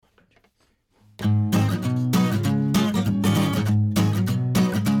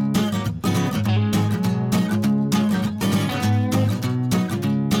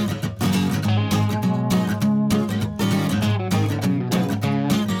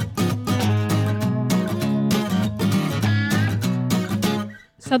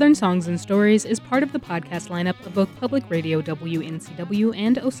Southern Songs and Stories is part of the podcast lineup of both Public Radio WNCW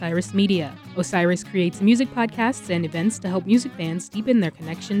and Osiris Media. Osiris creates music podcasts and events to help music fans deepen their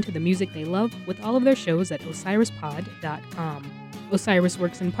connection to the music they love with all of their shows at osirispod.com. Osiris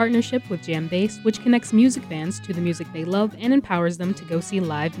works in partnership with Jam Bass, which connects music fans to the music they love and empowers them to go see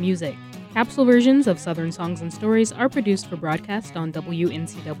live music. Capsule versions of Southern Songs and Stories are produced for broadcast on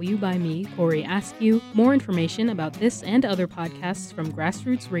WNCW by me, Corey Askew. More information about this and other podcasts from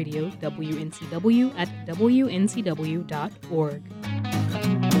Grassroots Radio WNCW at wncw.org.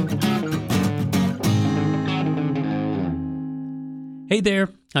 Hey there,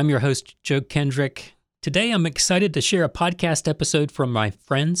 I'm your host, Joe Kendrick. Today I'm excited to share a podcast episode from my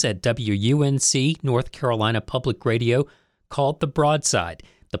friends at WUNC North Carolina Public Radio called The Broadside.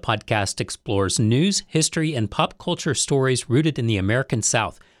 The podcast explores news, history, and pop culture stories rooted in the American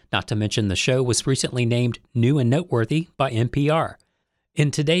South. Not to mention the show was recently named New and Noteworthy by NPR. In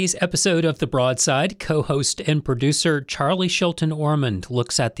today's episode of The Broadside, co-host and producer Charlie Shelton Ormond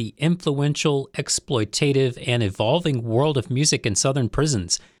looks at the influential, exploitative, and evolving world of music in Southern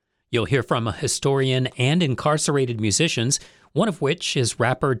prisons. You'll hear from a historian and incarcerated musicians, one of which is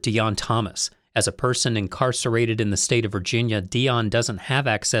rapper Deon Thomas. As a person incarcerated in the state of Virginia, Deon doesn't have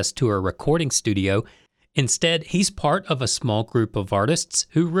access to a recording studio. Instead, he's part of a small group of artists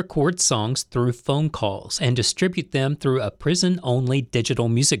who record songs through phone calls and distribute them through a prison-only digital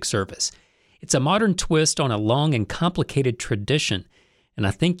music service. It's a modern twist on a long and complicated tradition, and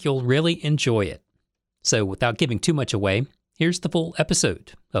I think you'll really enjoy it. So without giving too much away, here's the full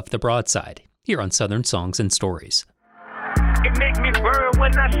episode of The Broadside, here on Southern Songs and Stories. It make me burn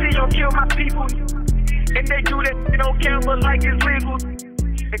when I see you kill my people. And they do that on camera like it's legal.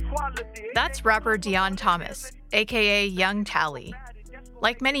 Equality. That's rapper Deon Thomas, aka Young Tally.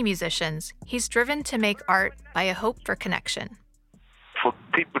 Like many musicians, he's driven to make art by a hope for connection. For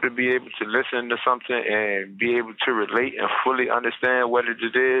people to be able to listen to something and be able to relate and fully understand what it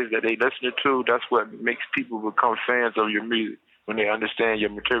is that they listen to, that's what makes people become fans of your music, when they understand your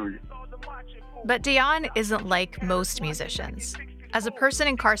material. But Deon isn't like most musicians. As a person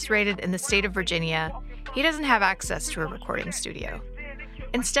incarcerated in the state of Virginia, he doesn't have access to a recording studio.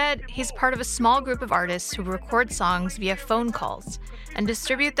 Instead, he's part of a small group of artists who record songs via phone calls and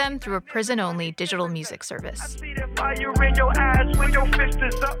distribute them through a prison-only digital music service.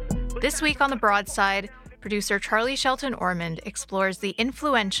 This week on The Broadside, producer Charlie Shelton Ormond explores the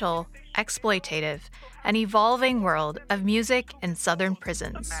influential, exploitative, and evolving world of music in Southern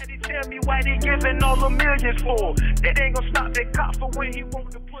prisons.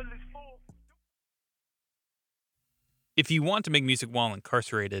 If you want to make music while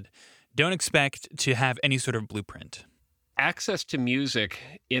incarcerated, don't expect to have any sort of blueprint. Access to music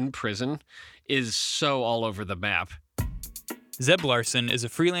in prison is so all over the map. Zeb Larson is a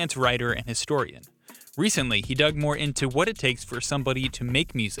freelance writer and historian. Recently, he dug more into what it takes for somebody to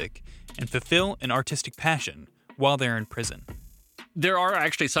make music and fulfill an artistic passion while they're in prison. There are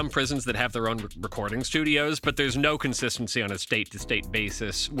actually some prisons that have their own recording studios, but there's no consistency on a state-to-state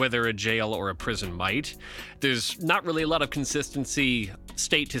basis, whether a jail or a prison might. There's not really a lot of consistency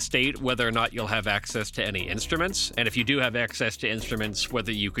state-to-state, whether or not you'll have access to any instruments, and if you do have access to instruments,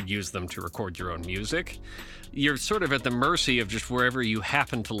 whether you could use them to record your own music. You're sort of at the mercy of just wherever you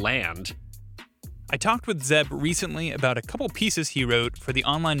happen to land. I talked with Zeb recently about a couple pieces he wrote for the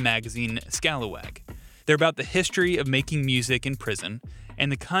online magazine Scalawag. They're about the history of making music in prison and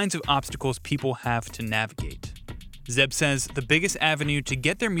the kinds of obstacles people have to navigate. Zeb says the biggest avenue to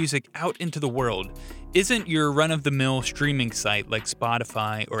get their music out into the world isn't your run-of-the-mill streaming site like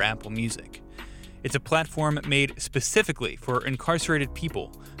Spotify or Apple Music. It's a platform made specifically for incarcerated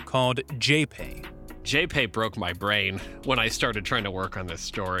people called JPay. JPay broke my brain when I started trying to work on this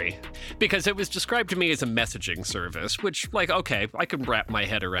story, because it was described to me as a messaging service, which, okay, I can wrap my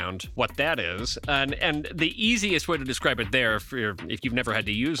head around what that is. And the easiest way to describe it there, if you've never had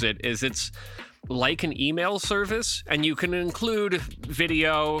to use it, is it's like an email service, and you can include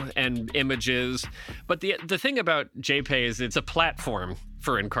video and images. But the thing about JPay is it's a platform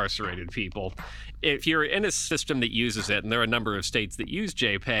for incarcerated people. If you're in a system that uses it, and there are a number of states that use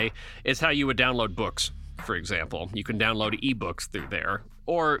JPay, it's how you would download books, for example. You can download ebooks through there.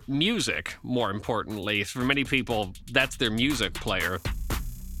 Or music, more importantly. For many people, that's their music player.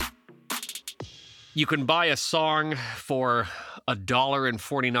 You can buy a song for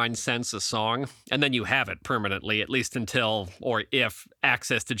 $1.49 a song, and then you have it permanently, at least until or if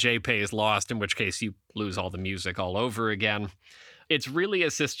access to JPay is lost, in which case you lose all the music all over again. It's really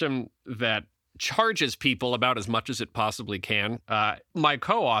a system that charges people about as much as it possibly can. My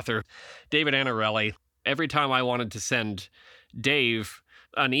co-author, David Anarelli, every time I wanted to send Dave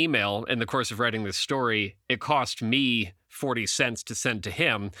an email in the course of writing this story, it cost me 40 cents to send to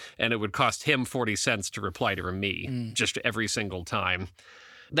him, and it would cost him 40 cents to reply to me just every single time.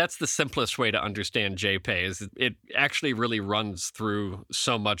 That's the simplest way to understand JPay, is it actually really runs through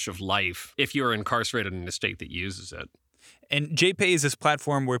so much of life if you're incarcerated in a state that uses it. And JPay is this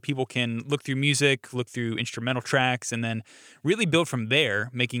platform where people can look through music, look through instrumental tracks, and then really build from there,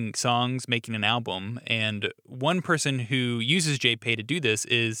 making songs, making an album. And one person who uses JPay to do this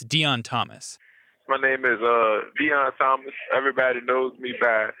is Dion Thomas. My name is Dion Thomas. Everybody knows me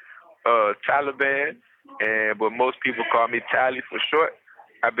by Taliban, but most people call me Tally for short.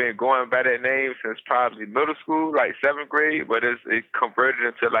 I've been going by that name since probably middle school, like 7th grade, but it converted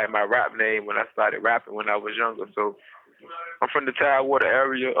into like my rap name when I started rapping when I was younger. So I'm from the Tidewater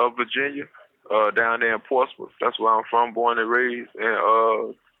area of Virginia, down there in Portsmouth. That's where I'm from, born and raised,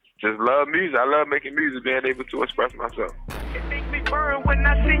 and just love music. I love making music, being able to express myself. It makes me burn when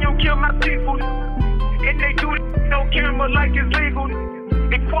I see you kill my people, and they do it on camera like it's legal.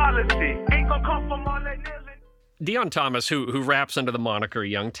 Equality ain't gonna come from all that kneeling. Dion Thomas, who raps under the moniker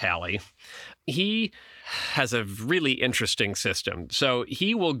Young Tally, he has a really interesting system. So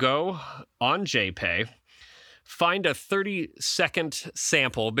he will go on JPay, find a 30-second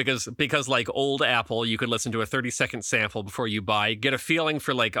sample, because like old Apple, you could listen to a 30-second sample before you buy, get a feeling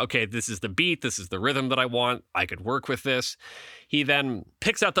for like, okay, this is the beat, this is the rhythm that I want, I could work with this. He then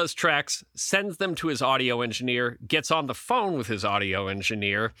picks out those tracks, sends them to his audio engineer, gets on the phone with his audio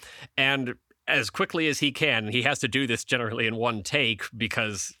engineer, and as quickly as he can, he has to do this generally in one take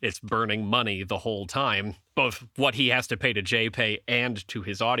because it's burning money the whole time, both what he has to pay to JPay and to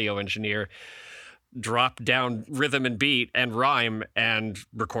his audio engineer, drop down rhythm and beat and rhyme and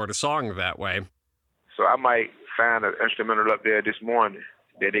record a song that way. So I might find an instrumental up there this morning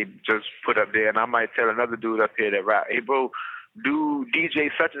that they just put up there, and I might tell another dude up here that rap, hey bro, do DJ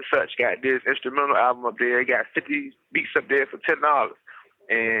such and such got this instrumental album up there, got 50 beats up there for $10.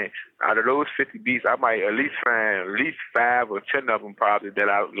 And out of those 50 beats, I might at least find at least 5 or 10 of them probably that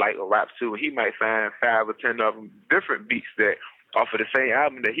I like or rap to. And he might find 5 or 10 of them different beats that off of the same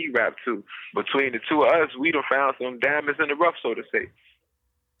album that he rapped to. Between the two of us, we done found some diamonds in the rough, so to say.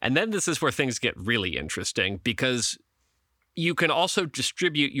 And then this is where things get really interesting, because you can also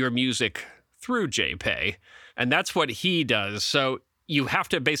distribute your music through JPay, and that's what he does. So you have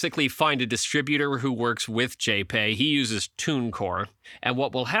to basically find a distributor who works with JPay. He uses TuneCore. And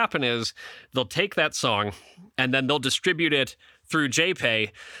what will happen is they'll take that song and then they'll distribute it through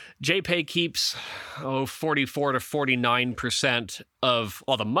JPay. JPay keeps 44 to 49% of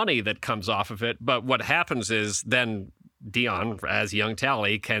all the money that comes off of it. But what happens is then Dion, as Young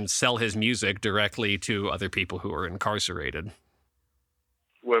Tally, can sell his music directly to other people who are incarcerated.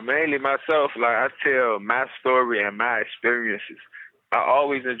 Well, mainly myself, like I tell my story and my experiences. I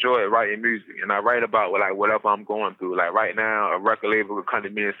always enjoy writing music, and I write about like whatever I'm going through. Like right now, a record label would come to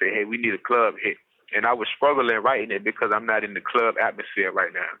me and say, hey, we need a club hit. And I was struggling writing it because I'm not in the club atmosphere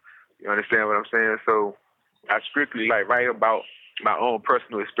right now. You understand what I'm saying? So I strictly like write about my own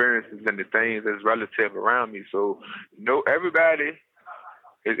personal experiences and the things that's relative around me. So everybody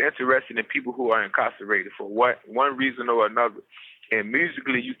is interested in people who are incarcerated for one reason or another. And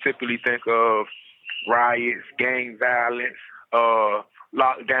musically, you typically think of riots, gang violence,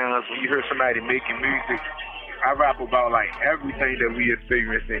 lockdowns. When you hear somebody making music, I rap about like everything that we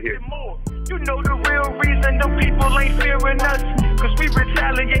experience in here. You know the real reason them people ain't fearing us, cause we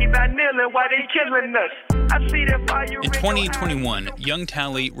retaliate by kneeling while they killing us. I see that fire. In 2021, Young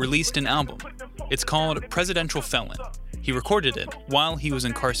Tally released an album. It's called Presidential Felon. He recorded it while he was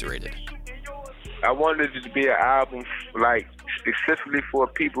incarcerated. I wanted it to be an album like specifically for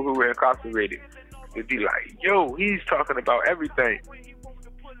people who were incarcerated. It'd be like, yo, he's talking about everything.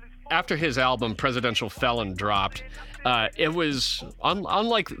 After his album Presidential Felon dropped, it was on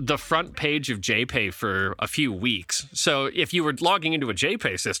like the front page of JPay for a few weeks. So if you were logging into a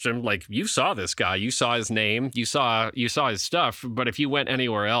JPay system, like you saw this guy, you saw his name, you saw his stuff. But if you went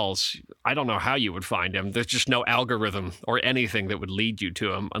anywhere else, I don't know how you would find him. There's just no algorithm or anything that would lead you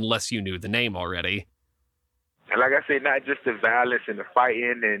to him unless you knew the name already. And like I said, not just the violence and the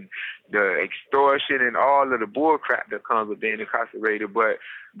fighting and the extortion and all of the bull crap that comes with being incarcerated, but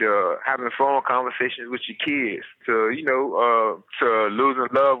the having phone conversations with your kids, to losing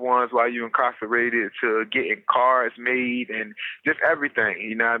loved ones while you're incarcerated, to getting cars made and just everything,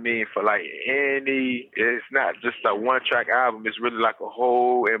 you know what I mean? For like it's not just a one-track album, it's really like a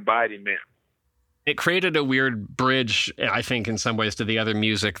whole embodiment. It created a weird bridge, I think, in some ways to the other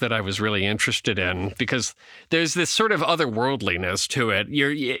music that I was really interested in, because there's this sort of otherworldliness to it.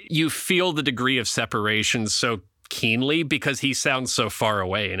 You feel the degree of separation so keenly because he sounds so far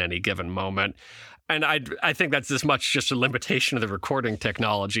away in any given moment. And I think that's as much just a limitation of the recording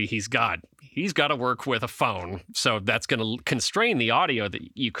technology he's got. He's got to work with a phone, so that's going to constrain the audio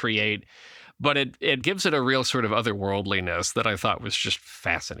that you create. But it gives it a real sort of otherworldliness that I thought was just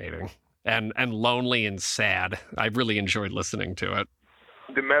fascinating and lonely and sad. I really enjoyed listening to it.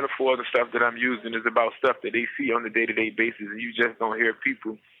 The metaphor, the stuff that I'm using is about stuff that they see on a day-to-day basis, and you just don't hear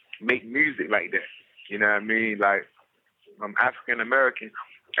people make music like that. You know what I mean? Like, I'm African-American.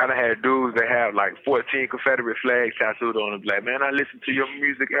 I done had dudes that have like 14 Confederate flags tattooed on them. Like, man, I listen to your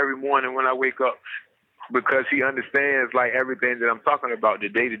music every morning when I wake up, because he understands like everything that I'm talking about, the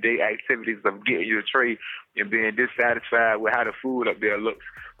day-to-day activities of getting your tray and being dissatisfied with how the food up there looks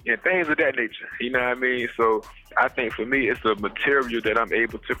and things of that nature. You know what I mean? So I think for me, it's the material that I'm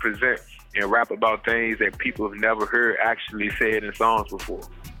able to present and rap about things that people have never heard actually said in songs before.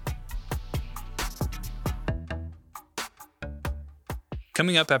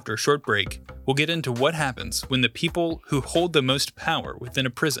 Coming up after a short break, we'll get into what happens when the people who hold the most power within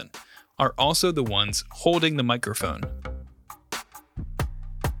a prison are also the ones holding the microphone.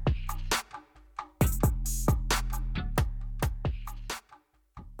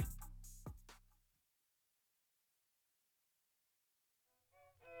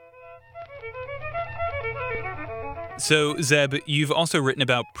 So, Zeb, you've also written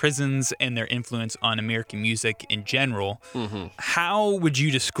about prisons and their influence on American music in general. Mm-hmm. How would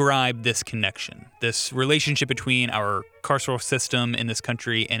you describe this connection, this relationship between our carceral system in this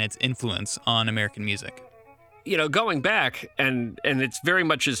country and its influence on American music? You know, going back, and it's very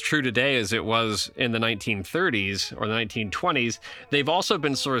much as true today as it was in the 1930s or the 1920s, they've also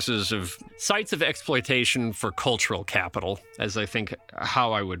been sources of sites of exploitation for cultural capital, as I think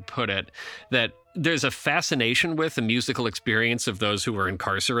how I would put it, that there's a fascination with the musical experience of those who were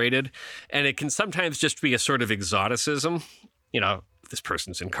incarcerated, and it can sometimes just be a sort of exoticism. You know, this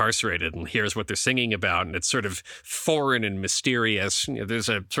person's incarcerated and here's what they're singing about, and it's sort of foreign and mysterious. You know, there's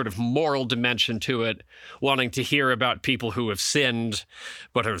a sort of moral dimension to it, wanting to hear about people who have sinned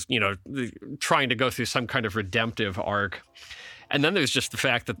but are, you know, trying to go through some kind of redemptive arc. And then there's just the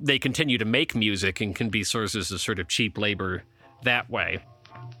fact that they continue to make music and can be sources of sort of cheap labor that way.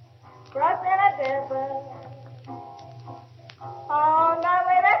 Crossing a desert, on my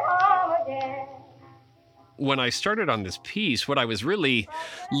way back home again. When I started on this piece, what I was really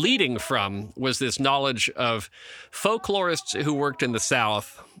leading from was this knowledge of folklorists who worked in the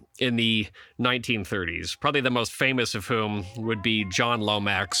South in the 1930s, probably the most famous of whom would be John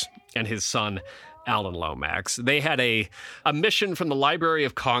Lomax and his son, Alan Lomax. They had a mission from the Library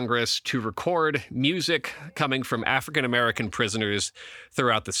of Congress to record music coming from African-American prisoners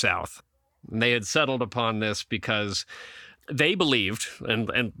throughout the South. And they had settled upon this because they believed,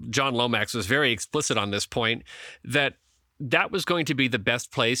 and John Lomax was very explicit on this point, that that was going to be the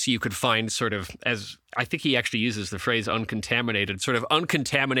best place you could find sort of, as I think he actually uses the phrase uncontaminated, sort of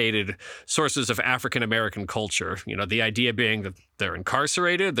uncontaminated sources of African-American culture. You know, the idea being that they're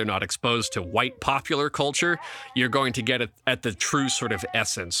incarcerated, they're not exposed to white popular culture. You're going to get it at the true sort of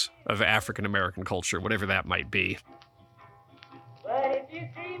essence of African-American culture, whatever that might be. But if you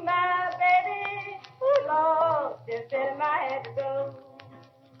see my baby, who lost, just in my head to go.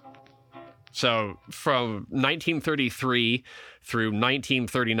 So from 1933 through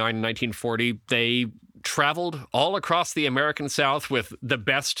 1939 and 1940, they traveled all across the American South with the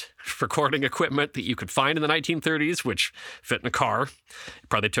best recording equipment that you could find in the 1930s, which fit in a car. It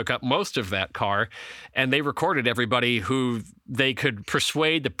probably took up most of that car. And they recorded everybody who they could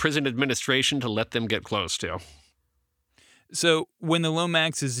persuade the prison administration to let them get close to. So when the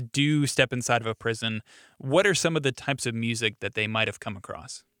Lomaxes do step inside of a prison, what are some of the types of music that they might have come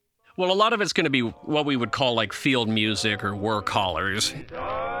across? Well, a lot of it's going to be what we would call like field music or war callers.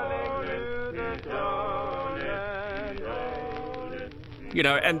 You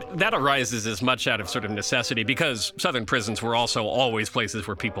know, and that arises as much out of sort of necessity because Southern prisons were also always places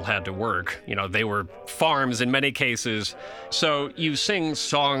where people had to work. You know, they were farms in many cases. So you sing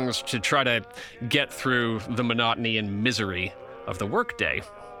songs to try to get through the monotony and misery of the workday.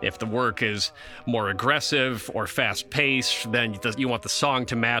 If the work is more aggressive or fast-paced, then you want the song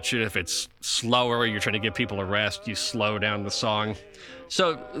to match it. If it's slower, you're trying to give people a rest, you slow down the song.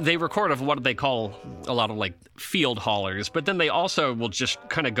 So they record of what they call a lot of like field haulers, but then they also will just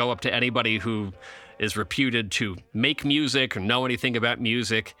kind of go up to anybody who is reputed to make music or know anything about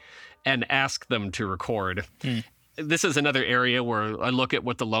music and ask them to record. this is another area where I look at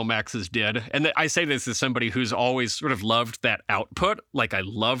what the Lomaxes did. And I say this as somebody who's always sort of loved that output. Like, I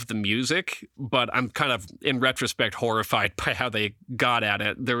love the music, but I'm kind of, in retrospect, horrified by how they got at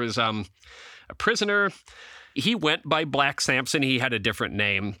it. There was a prisoner. He went by Black Samson. He had a different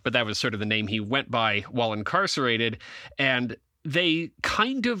name, but that was sort of the name he went by while incarcerated. And they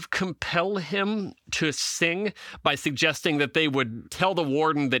kind of compel him to sing by suggesting that they would tell the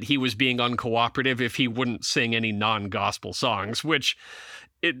warden that he was being uncooperative if he wouldn't sing any non-gospel songs, which,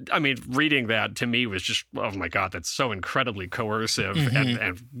 reading that to me was just, oh my God, that's so incredibly coercive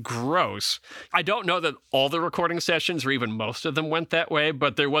and gross. I don't know that all the recording sessions or even most of them went that way,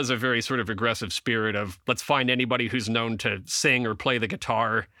 but there was a very sort of aggressive spirit of, let's find anybody who's known to sing or play the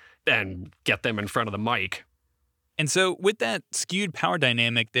guitar and get them in front of the mic. And so with that skewed power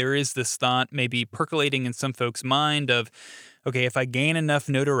dynamic, there is this thought maybe percolating in some folks' mind of, okay, if I gain enough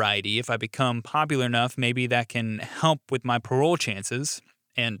notoriety, if I become popular enough, maybe that can help with my parole chances.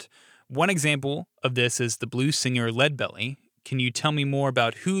 And one example of this is the blues singer Leadbelly. Can you tell me more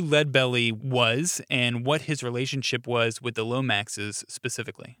about who Leadbelly was and what his relationship was with the Lomaxes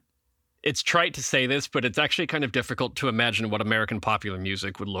specifically? It's trite to say this, but it's actually kind of difficult to imagine what American popular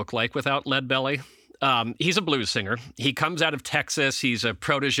music would look like without Leadbelly. He's a blues singer. He comes out of Texas. He's a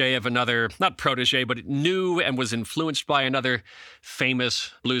protege of another, not protege, but knew and was influenced by another famous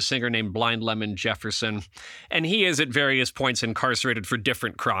blues singer named Blind Lemon Jefferson. And he is at various points incarcerated for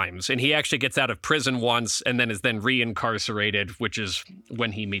different crimes. And he actually gets out of prison once and then is then reincarcerated, which is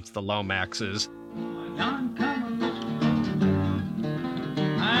when he meets the Lomaxes.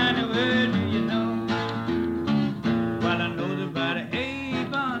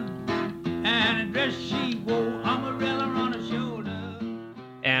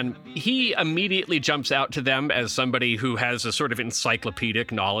 And he immediately jumps out to them as somebody who has a sort of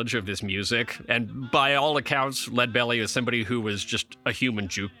encyclopedic knowledge of this music. And by all accounts, Leadbelly is somebody who was just a human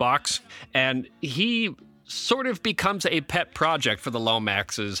jukebox. And he sort of becomes a pet project for the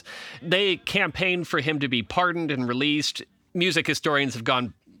Lomaxes. They campaign for him to be pardoned and released. Music historians have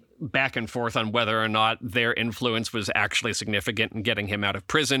gone back and forth on whether or not their influence was actually significant in getting him out of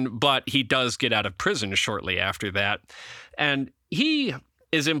prison, but he does get out of prison shortly after that. And he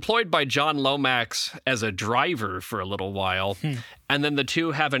is employed by John Lomax as a driver for a little while, and then the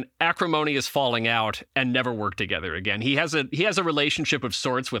two have an acrimonious falling out and never work together again. He has a relationship of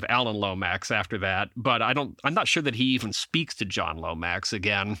sorts with Alan Lomax after that, but I'm not sure that he even speaks to John Lomax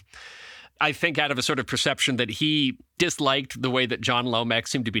again. I think out of a sort of perception that he disliked the way that John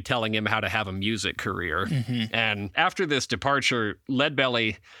Lomax seemed to be telling him how to have a music career. And after this departure,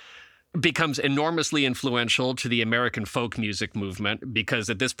 Leadbelly becomes enormously influential to the American folk music movement because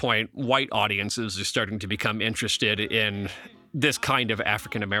at this point, white audiences are starting to become interested in this kind of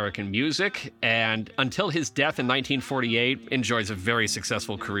African-American music. And until his death in 1948, enjoys a very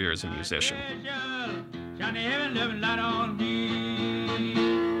successful career as a musician.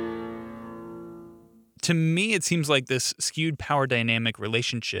 To me, it seems like this skewed power dynamic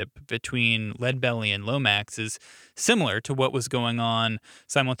relationship between Leadbelly and Lomax is similar to what was going on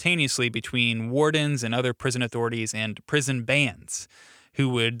simultaneously between wardens and other prison authorities and prison bands, who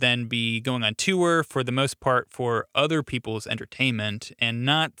would then be going on tour for the most part for other people's entertainment and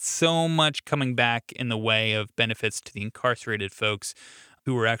not so much coming back in the way of benefits to the incarcerated folks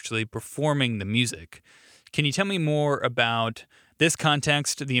who were actually performing the music. Can you tell me more about this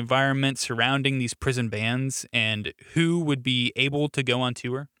context, the environment surrounding these prison bands, and who would be able to go on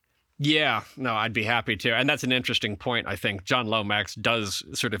tour? Yeah, no, I'd be happy to. And that's an interesting point, I think. John Lomax does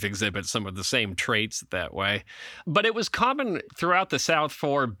sort of exhibit some of the same traits that way. But it was common throughout the South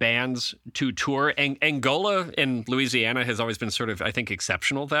for bands to tour. Angola in Louisiana has always been sort of, I think,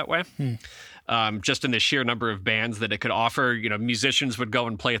 exceptional that way. Just in the sheer number of bands that it could offer. You know, musicians would go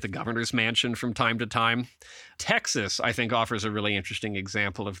and play at the governor's mansion from time to time. Texas, I think, offers a really interesting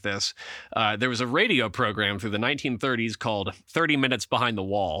example of this. There was a radio program through the 1930s called 30 Minutes Behind the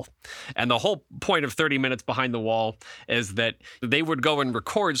Wall. And the whole point of 30 Minutes Behind the Wall is that they would go and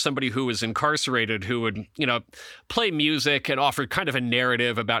record somebody who was incarcerated who would, you know, play music and offer kind of a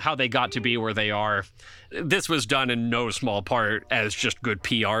narrative about how they got to be where they are. This was done in no small part as just good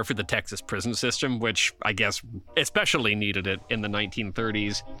PR for the Texas prison system, which I guess especially needed it in the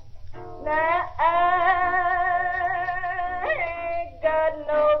 1930s. Now I ain't got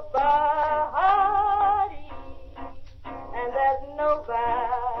nobody, and there's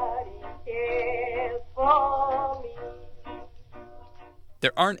nobody cares for me.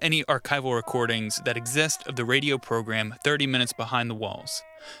 There aren't any archival recordings that exist of the radio program 30 Minutes Behind the Walls.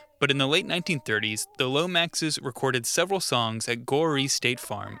 But in the late 1930s, the Lomaxes recorded several songs at Goree State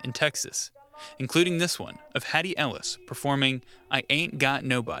Farm in Texas. including this one of Hattie Ellis performing I Ain't Got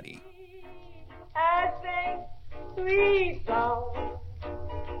Nobody. I sing sweet songs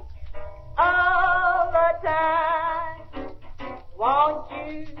all the time. Won't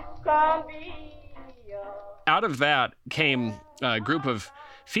you come be Out of that came a group of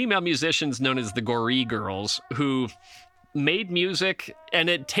female musicians known as the Goree Girls, who made music, and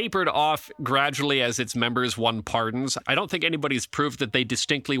it tapered off gradually as its members won pardons. I don't think anybody's proved that they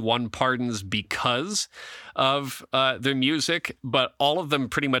distinctly won pardons because of their music, but all of them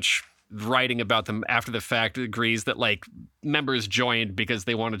pretty much writing about them after the fact agrees that like members joined because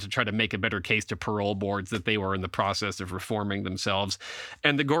they wanted to try to make a better case to parole boards that they were in the process of reforming themselves.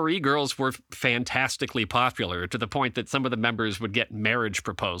 And the Goree Girls were fantastically popular to the point that some of the members would get marriage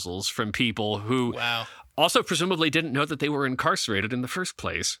proposals from people who also presumably didn't know that they were incarcerated in the first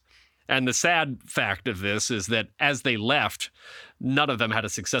place. And the sad fact of this is that as they left, none of them had a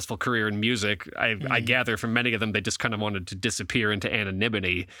successful career in music. I gather from many of them, they just kind of wanted to disappear into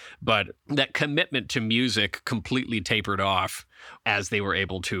anonymity. But that commitment to music completely tapered off as they were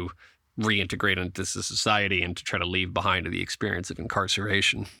able to reintegrate into society and to try to leave behind the experience of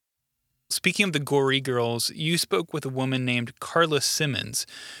incarceration. Speaking of the Goree Girls, you spoke with a woman named Carla Simmons,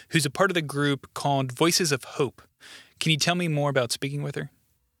 who's a part of the group called Voices of Hope. Can you tell me more about speaking with her?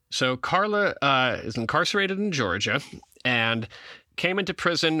 So Carla is incarcerated in Georgia and came into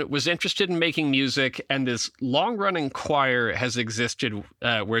prison, was interested in making music, and this long-running choir has existed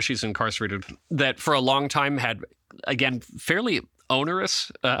where she's incarcerated that for a long time had, again, fairly onerous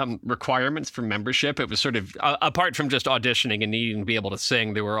requirements for membership. It was sort of, apart from just auditioning and needing to be able to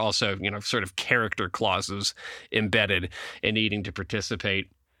sing, there were also, sort of character clauses embedded in needing to participate.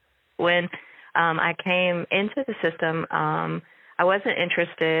 When I came into the system, I wasn't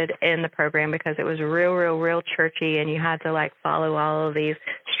interested in the program because it was real churchy, and you had to like follow all of these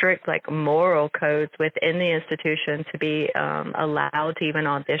strict like moral codes within the institution to be allowed to even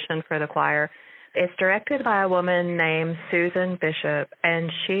audition for the choir. It's directed by a woman named Susan Bishop,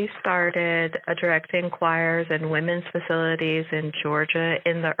 and she started directing choirs in women's facilities in Georgia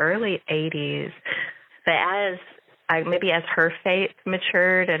in the early 80s. But as her faith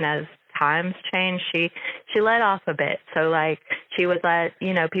matured and as times changed, she let off a bit. So like she would let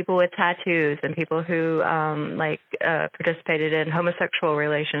people with tattoos and people who participated in homosexual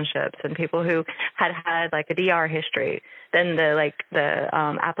relationships and people who had like a DR history. Then the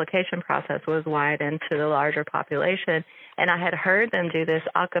application process was widened to the larger population. And I had heard them do this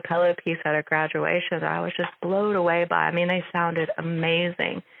a cappella piece at a graduation that I was just blown away by. I mean, they sounded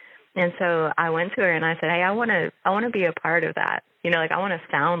amazing. And so I went to her and I said, hey, I want to be a part of that. I want to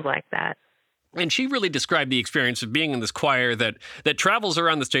sound like that. And she really described the experience of being in this choir that travels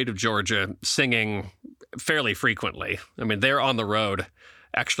around the state of Georgia singing fairly frequently. I mean, they're on the road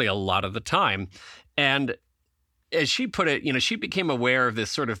actually a lot of the time. And as she put it, she became aware of this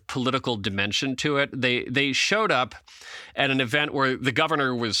sort of political dimension to it. They showed up at an event where the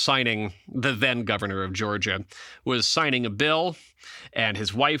then governor of Georgia was signing a bill, and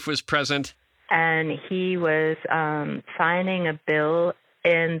his wife was present. And he was signing a bill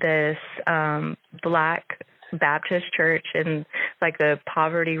in this Black Baptist church in like the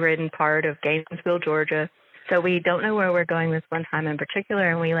poverty-ridden part of Gainesville, Georgia. So we don't know where we're going this one time in particular,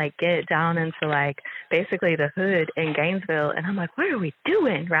 and we like get down into like basically the hood in Gainesville, and I'm like, what are we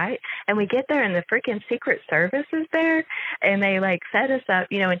doing, right? And we get there, and the freaking Secret Service is there, and they like set us up,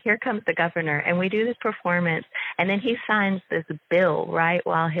 and here comes the governor, and we do this performance, and then he signs this bill, right,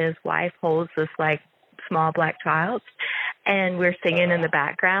 while his wife holds this like small black child, and we're singing in the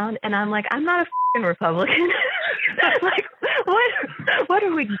background, and I'm like, I'm not a freaking Republican. Like, what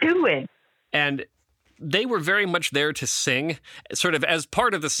are we doing? And they were very much there to sing, sort of as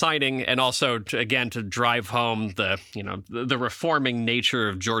part of the signing, and also to drive home the reforming nature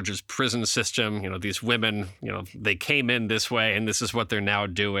of Georgia's prison system. These women, they came in this way, and this is what they're now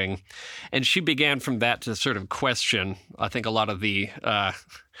doing. And she began from that to sort of question, I think, a lot of the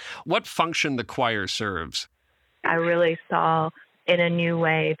what function the choir serves. I really saw in a new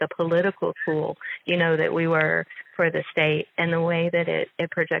way the political tool, that we were for the state, and the way that it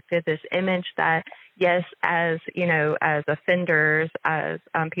projected this image that, yes, as offenders, as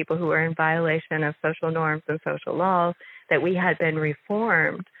people who are in violation of social norms and social laws, that we had been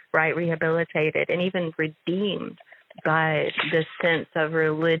reformed, right, rehabilitated, and even redeemed by this sense of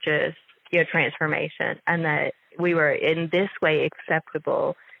religious, transformation, and that we were in this way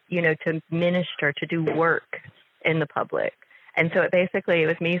acceptable, to minister, to do work in the public. And so it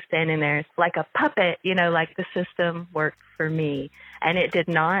was me standing there like a puppet, like the system worked for me. And it did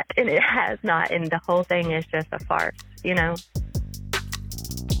not, and it has not, and the whole thing is just a farce,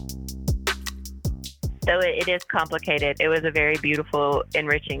 So it is complicated. It was a very beautiful,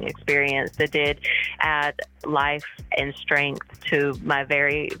 enriching experience that did add life and strength to my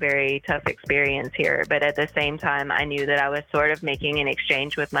very, very tough experience here. But at the same time, I knew that I was sort of making an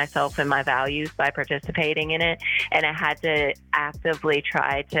exchange with myself and my values by participating in it. And I had to actively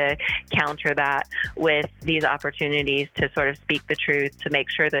try to counter that with these opportunities to sort of speak the truth, to make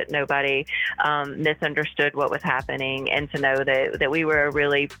sure that nobody misunderstood what was happening, and to know that we were a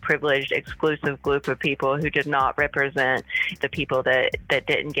really privileged, exclusive group of people who did not represent the people that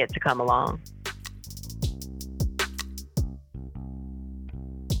didn't get to come along.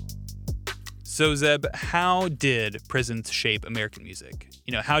 So, Zeb, how did prisons shape American music?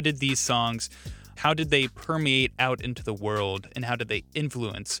 How did these songs, how did they permeate out into the world, and how did they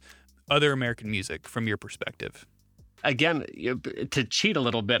influence other American music from your perspective? Again, to cheat a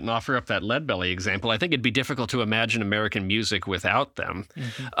little bit and offer up that Leadbelly example, I think it'd be difficult to imagine American music without them,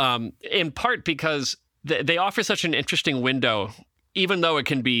 in part because they offer such an interesting window, even though it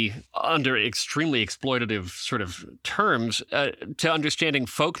can be under extremely exploitative sort of terms, to understanding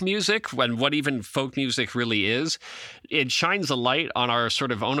folk music and what even folk music really is. It shines a light on our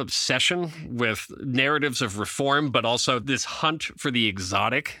sort of own obsession with narratives of reform, but also this hunt for the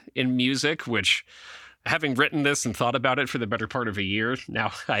exotic in music, which, having written this and thought about it for the better part of a year,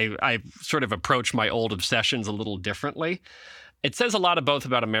 now I sort of approach my old obsessions a little differently. It says a lot of both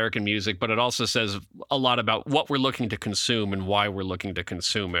about American music, but it also says a lot about what we're looking to consume and why we're looking to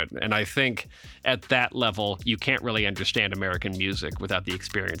consume it. And I think at that level, you can't really understand American music without the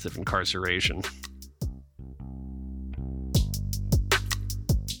experience of incarceration.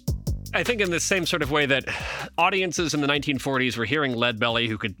 I think in the same sort of way that audiences in the 1940s were hearing Leadbelly,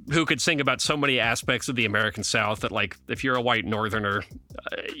 who could sing about so many aspects of the American South that, like, if you're a white Northerner,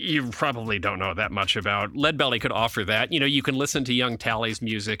 you probably don't know that much about. Leadbelly could offer that. You can listen to Young Tally's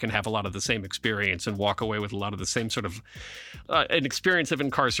music and have a lot of the same experience and walk away with a lot of the same sort of an experience of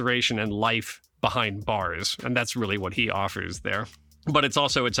incarceration and life behind bars. And that's really what he offers there. But it's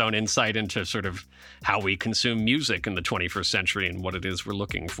also its own insight into sort of how we consume music in the 21st century and what it is we're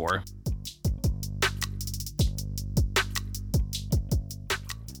looking for.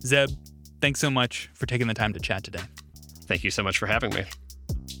 Zeb, thanks so much for taking the time to chat today. Thank you so much for having me.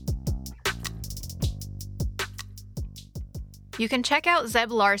 You can check out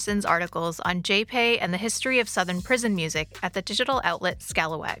Zeb Larson's articles on JPay and the history of Southern prison music at the digital outlet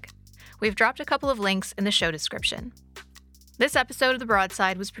Scalawag. We've dropped a couple of links in the show description. This episode of The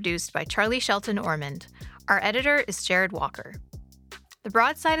Broadside was produced by Charlie Shelton Ormond. Our editor is Jared Walker. The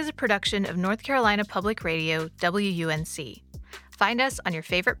Broadside is a production of North Carolina Public Radio, WUNC. Find us on your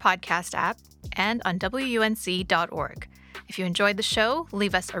favorite podcast app and on WUNC.org. If you enjoyed the show,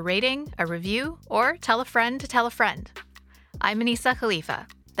 leave us a rating, a review, or tell a friend to tell a friend. I'm Anissa Khalifa.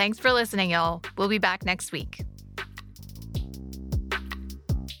 Thanks for listening, y'all. We'll be back next week.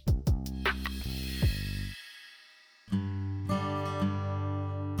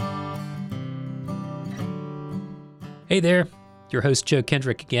 Hey there, your host Joe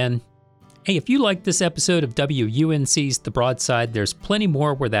Kendrick again. Hey, if you liked this episode of WUNC's The Broadside, there's plenty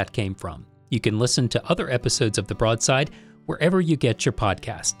more where that came from. You can listen to other episodes of The Broadside wherever you get your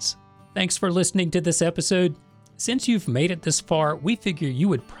podcasts. Thanks for listening to this episode. Since you've made it this far, we figure you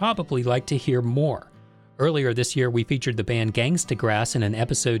would probably like to hear more. Earlier this year, we featured the band Gangsta Grass in an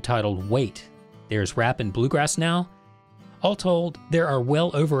episode titled Wait. There's rap and bluegrass now. All told, there are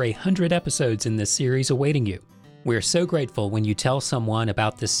well over 100 episodes in this series awaiting you. We're so grateful when you tell someone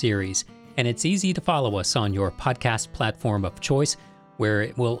about this series, and it's easy to follow us on your podcast platform of choice, where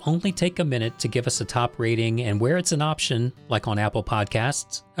it will only take a minute to give us a top rating, and where it's an option, like on Apple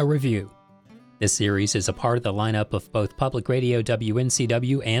Podcasts, a review. This series is a part of the lineup of both Public Radio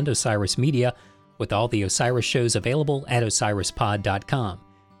WNCW and Osiris Media, with all the Osiris shows available at osirispod.com.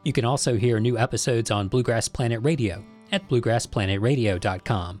 You can also hear new episodes on Bluegrass Planet Radio at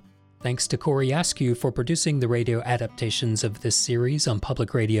bluegrassplanetradio.com. Thanks to Corey Askew for producing the radio adaptations of this series on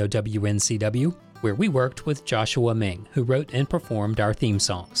Public Radio WNCW, where we worked with Joshua Ming, who wrote and performed our theme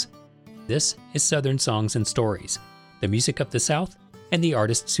songs. This is Southern Songs and Stories, the music of the South and the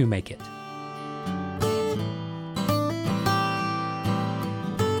artists who make it.